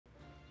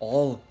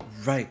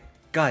Alright,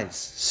 guys,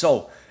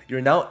 so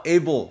you're now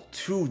able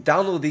to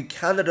download the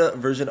Canada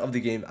version of the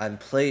game and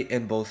play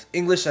in both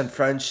English and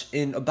French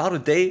in about a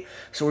day.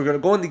 So we're going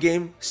to go in the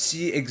game,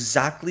 see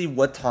exactly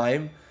what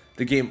time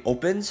the game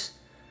opens,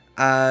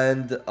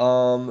 and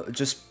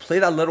just play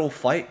that little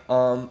fight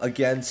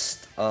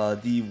against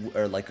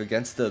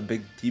against the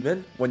big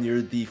demon when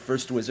you're the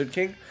first Wizard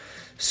King.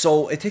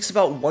 So it takes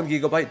about 1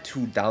 gigabyte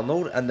to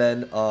download, and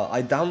then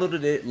I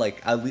downloaded it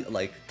like at least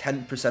like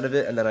 10% of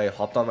it, and then I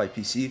hopped on my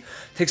PC. It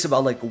takes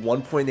about like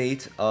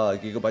 1.8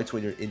 gigabytes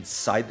when you're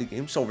inside the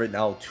game. So right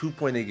now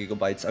 2.8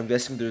 gigabytes. I'm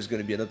guessing there's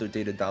going to be another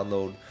day to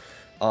download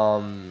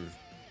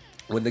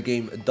when the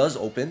game does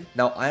open.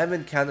 Now I am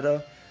in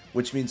Canada,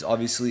 which means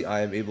obviously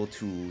I am able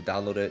to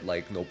download it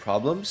like no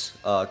problems,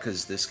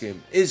 because this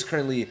game is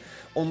currently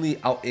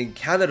only out in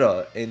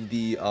Canada in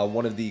the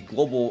one of the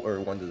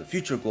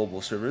future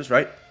global servers,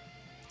 right?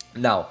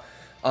 Now,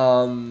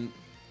 I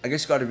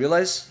guess you got to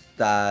realize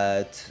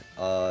that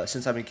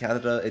since I'm in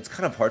Canada, it's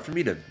kind of hard for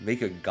me to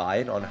make a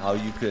guide on how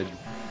you could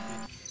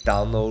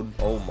download.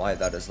 Oh my,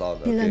 that is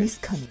loud. Okay, let's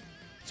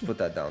put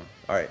that down.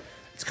 All right,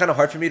 it's kind of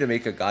hard for me to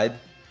make a guide,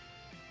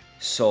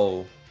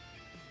 so.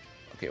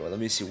 Okay, well, let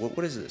me see.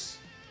 What is this?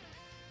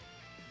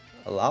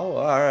 Allow?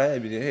 All right. I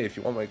mean, hey, if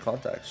you want my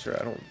contact, sure.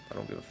 I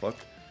don't give a fuck.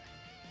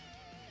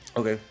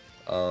 Okay.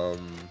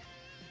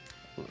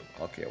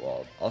 Okay.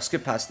 Well, I'll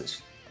skip past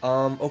this.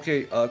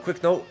 Okay.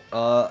 Quick note.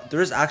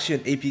 There is actually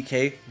an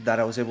APK that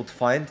I was able to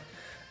find,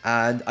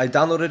 and I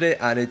downloaded it,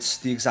 and it's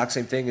the exact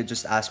same thing. It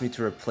just asked me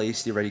to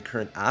replace the already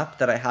current app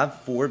that I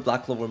have for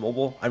Black Clover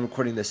Mobile. I'm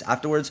recording this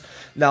afterwards.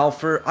 Now,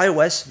 for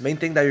iOS, main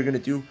thing that you're gonna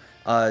do.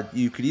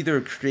 You could either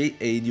create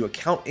a new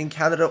account in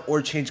Canada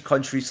or change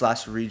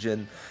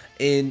country/region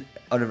in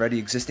an already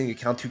existing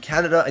account to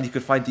Canada, and you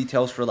could find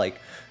details for, like,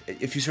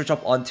 if you search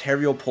up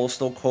Ontario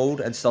postal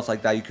code and stuff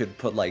like that, you could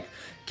put like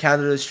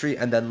Canada street,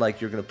 and then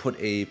like you're gonna put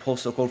a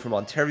postal code from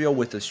Ontario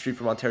with a street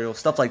from Ontario,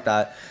 stuff like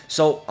that.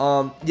 So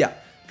yeah,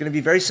 gonna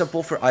be very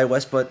simple for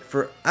iOS, but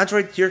for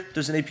Android, here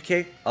there's an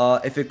APK.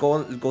 If it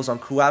goes on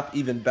QApp,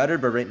 even better,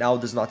 but right now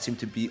it does not seem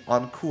to be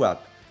on QApp.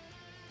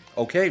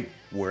 Okay,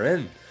 we're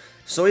in.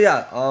 So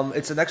yeah,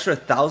 it's an extra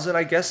 1,000,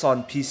 I guess,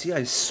 on PC.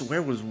 I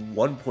swear it was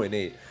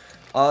 1.8.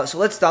 So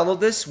let's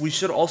download this. We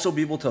should also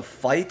be able to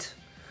fight,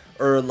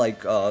 or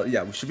like,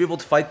 yeah, we should be able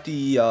to fight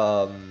the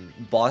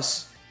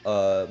boss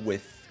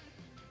with.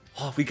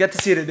 Oh, we get to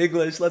see it in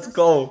English. Let's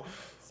go.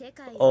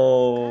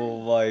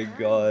 Oh my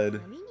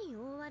god,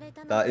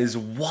 that is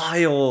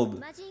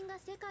wild.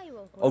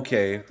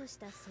 Okay.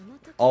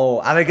 Oh,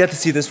 and I get to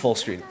see this full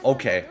screen.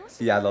 Okay.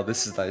 Yeah, no,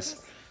 this is nice.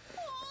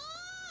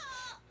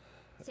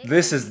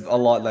 This is a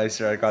lot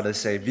nicer, I gotta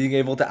say. Being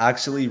able to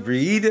actually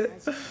read.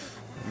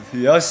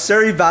 Yes,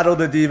 sir, he battled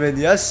the demon.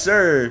 Yes,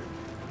 sir.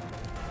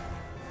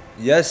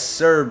 Yes,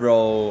 sir,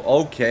 bro.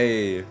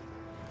 Okay.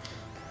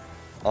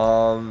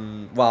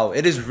 Wow,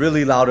 it is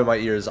really loud in my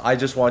ears. I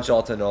just want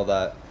y'all to know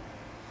that.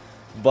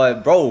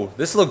 But, bro,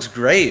 this looks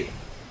great.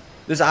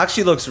 This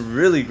actually looks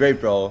really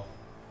great, bro.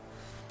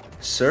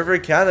 Server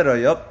Canada,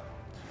 yup.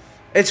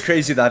 It's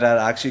crazy that that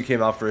actually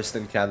came out first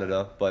in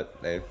Canada, but,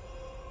 hey.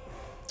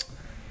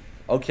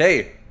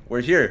 Okay,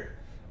 we're here.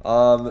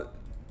 Alright,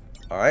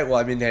 well,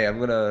 I mean, hey, I'm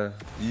gonna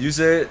use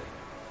it.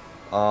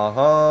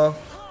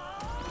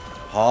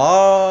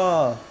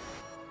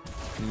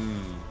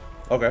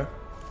 Okay.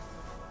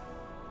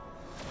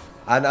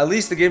 And at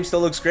least the game still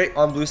looks great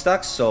on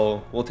BlueStacks,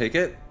 so we'll take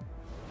it.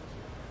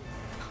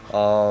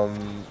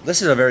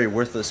 This is a very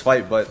worthless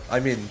fight, but I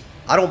mean,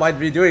 I don't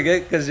mind redoing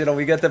it, because, you know,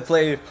 we get to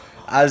play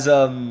as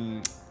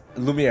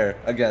Lumiere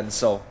again,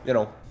 so, you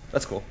know,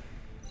 that's cool.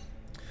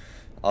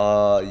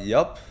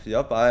 Yup,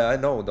 I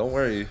know, don't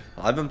worry.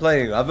 I've been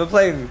playing.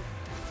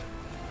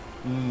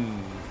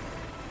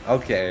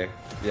 Okay,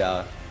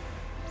 yeah.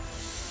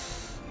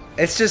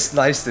 It's just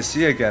nice to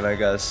see again, I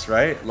guess,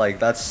 right? Like,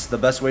 that's the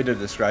best way to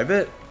describe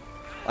it,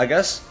 I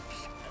guess.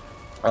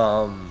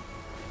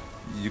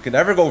 You can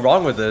never go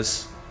wrong with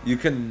this. You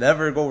can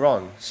never go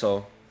wrong,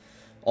 so.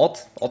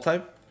 Alt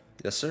time?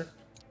 Yes, sir.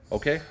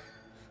 Okay.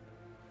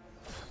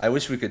 I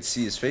wish we could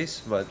see his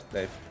face, but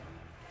hey.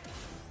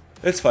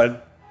 It's fine.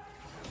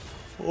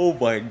 Oh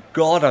my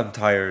god, I'm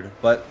tired,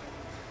 but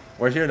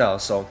we're here now,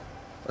 so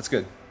that's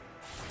good.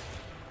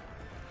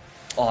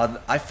 Oh,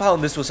 I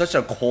found this was such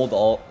a cold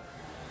alt.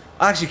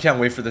 I actually can't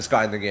wait for this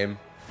guy in the game.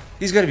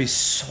 He's gonna be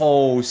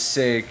so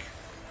sick.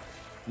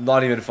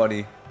 Not even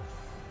funny.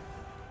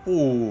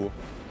 Ooh.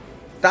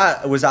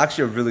 That was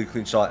actually a really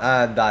clean shot,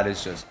 and that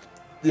is just,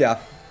 yeah.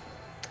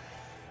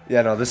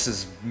 Yeah, no, this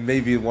is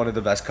maybe one of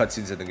the best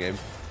cutscenes in the game.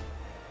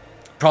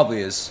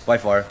 Probably is, by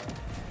far.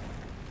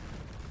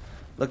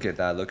 Look at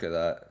that, look at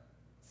that.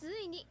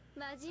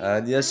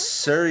 And yes,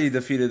 sir, he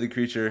defeated the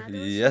creature.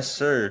 Yes,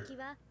 sir.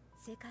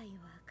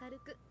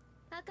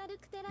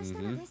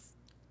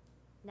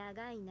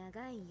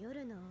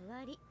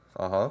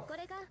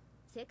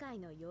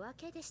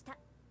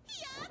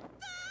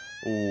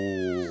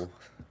 Ooh.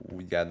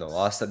 Yeah, no,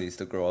 Asta needs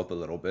to grow up a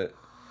little bit.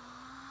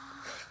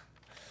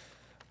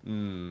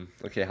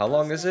 Okay, how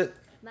long is it?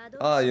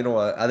 You know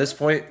what? At this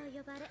point,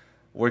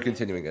 we're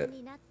continuing it.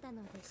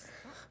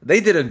 They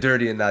did him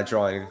dirty in that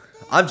drawing.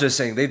 I'm just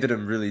saying, they did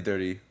him really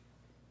dirty.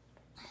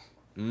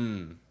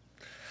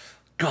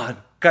 God,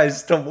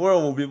 guys, tomorrow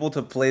we'll be able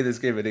to play this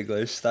game in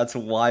English. That's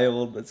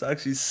wild. That's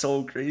actually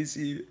so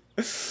crazy.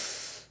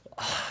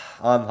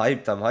 I'm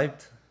hyped. I'm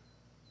hyped.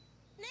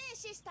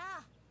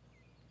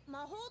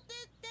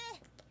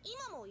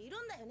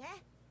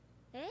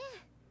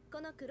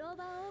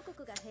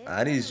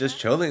 And he's just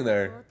chilling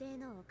there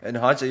in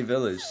Hache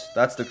Village.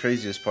 That's the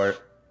craziest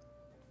part.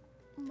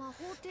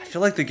 I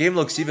feel like the game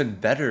looks even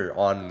better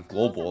on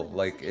global.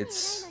 Like,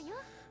 it's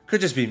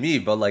could just be me,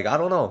 but like, I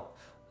don't know.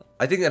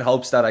 I think it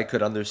helps that I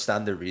could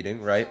understand the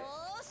reading, right?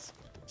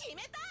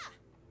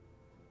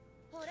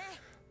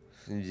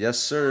 Yes,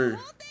 sir.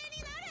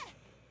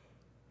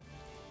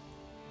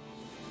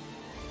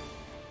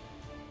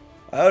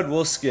 I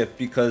will skip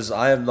because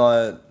I am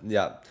not,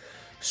 yeah.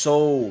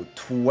 So,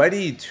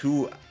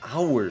 22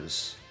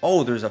 hours.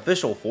 Oh, there's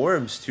official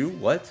forums too?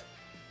 What?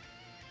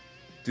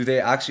 Do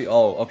they actually,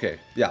 oh, okay.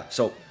 Yeah,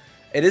 so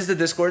it is the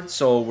Discord,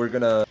 so we're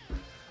gonna...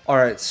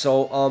 Alright,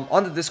 so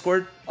on the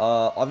Discord,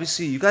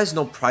 obviously you guys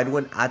know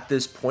Pridewin at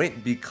this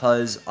point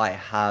because I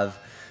have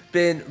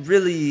been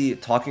really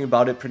talking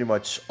about it pretty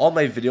much all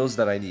my videos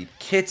that I need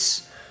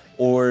kits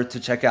or to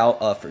check out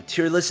for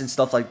tier lists and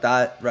stuff like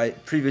that,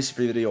 right? Previous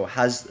video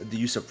has the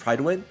use of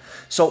Pridewin.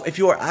 So if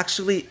you are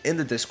actually in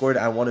the Discord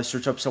and want to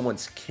search up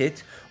someone's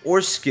kit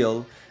or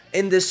skill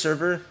in this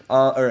server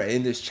or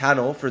in this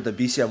channel for the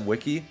BCM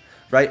wiki,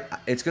 right,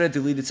 it's going to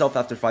delete itself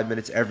after 5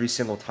 minutes every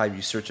single time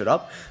you search it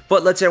up.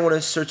 But let's say I want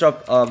to search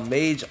up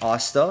Mage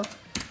Asta.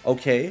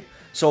 Okay,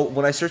 so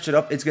when I search it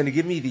up, it's going to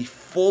give me the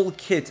full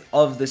kit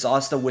of this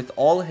Asta with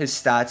all his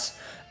stats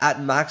at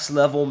max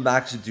level,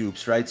 max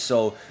dupes, right?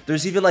 So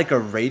there's even like a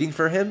rating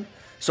for him.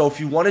 So if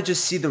you want to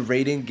just see the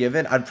rating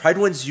given, and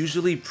Pridewin's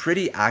usually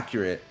pretty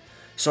accurate.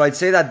 So I'd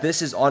say that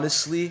this is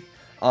honestly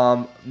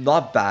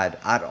not bad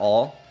at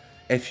all.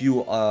 If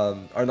you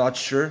are not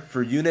sure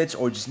for units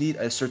or just need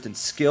a certain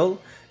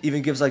skill,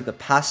 even gives like the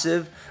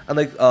passive and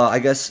like I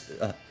guess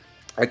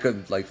I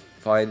could like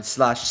find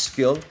slash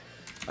skill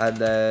and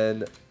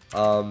then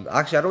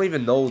actually I don't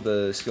even know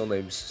the skill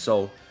names,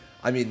 so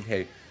I mean,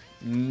 hey,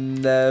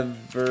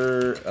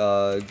 never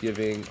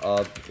giving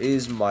up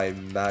is my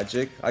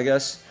magic, I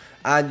guess,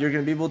 and you're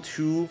gonna be able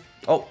to,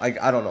 oh,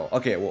 I don't know.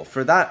 Okay, well,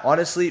 for that,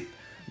 honestly,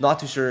 not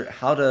too sure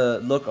how to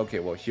look. Okay,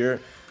 well, here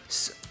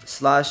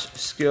slash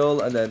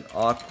skill and then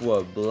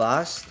aqua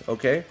blast,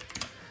 okay,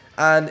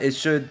 and it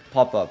should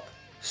pop up.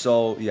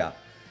 So yeah,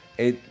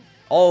 it,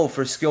 oh,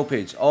 for skill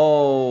page,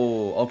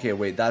 oh, okay,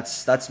 wait,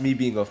 that's me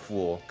being a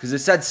fool because it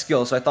said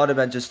skill, so I thought it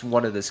meant just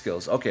one of the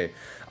skills. Okay,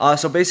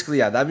 so basically,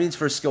 yeah, that means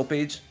for skill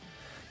page,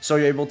 so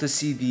you're able to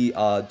see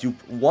the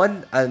dupe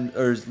 1 and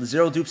or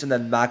 0 dupes and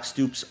then max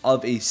dupes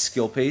of a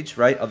skill page,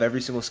 right, of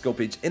every single skill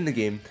page in the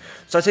game.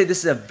 So I'd say this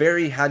is a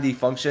very handy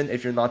function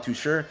if you're not too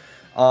sure.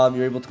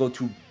 You're able to go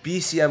to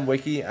BCM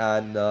wiki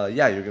and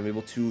yeah, you're gonna be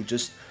able to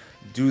just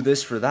do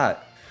this for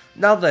that.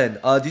 Now then,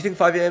 do you think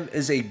 5 AM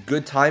is a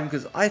good time?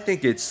 Because I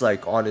think it's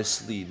like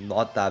honestly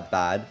not that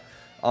bad.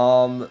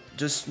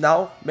 Just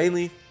now,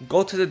 mainly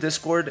go to the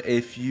Discord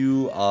if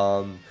you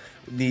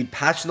need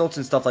patch notes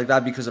and stuff like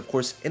that, because of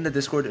course in the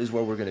Discord is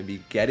where we're going to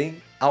be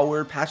getting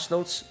our patch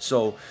notes.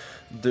 So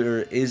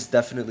there is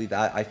definitely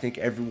that. I think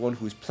everyone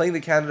who's playing the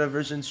Canada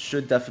versions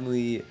should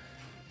definitely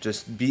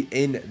just be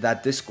in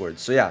that Discord.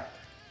 So yeah,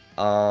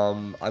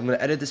 I'm going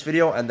to edit this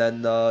video and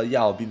then yeah,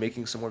 I'll be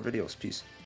making some more videos. Peace.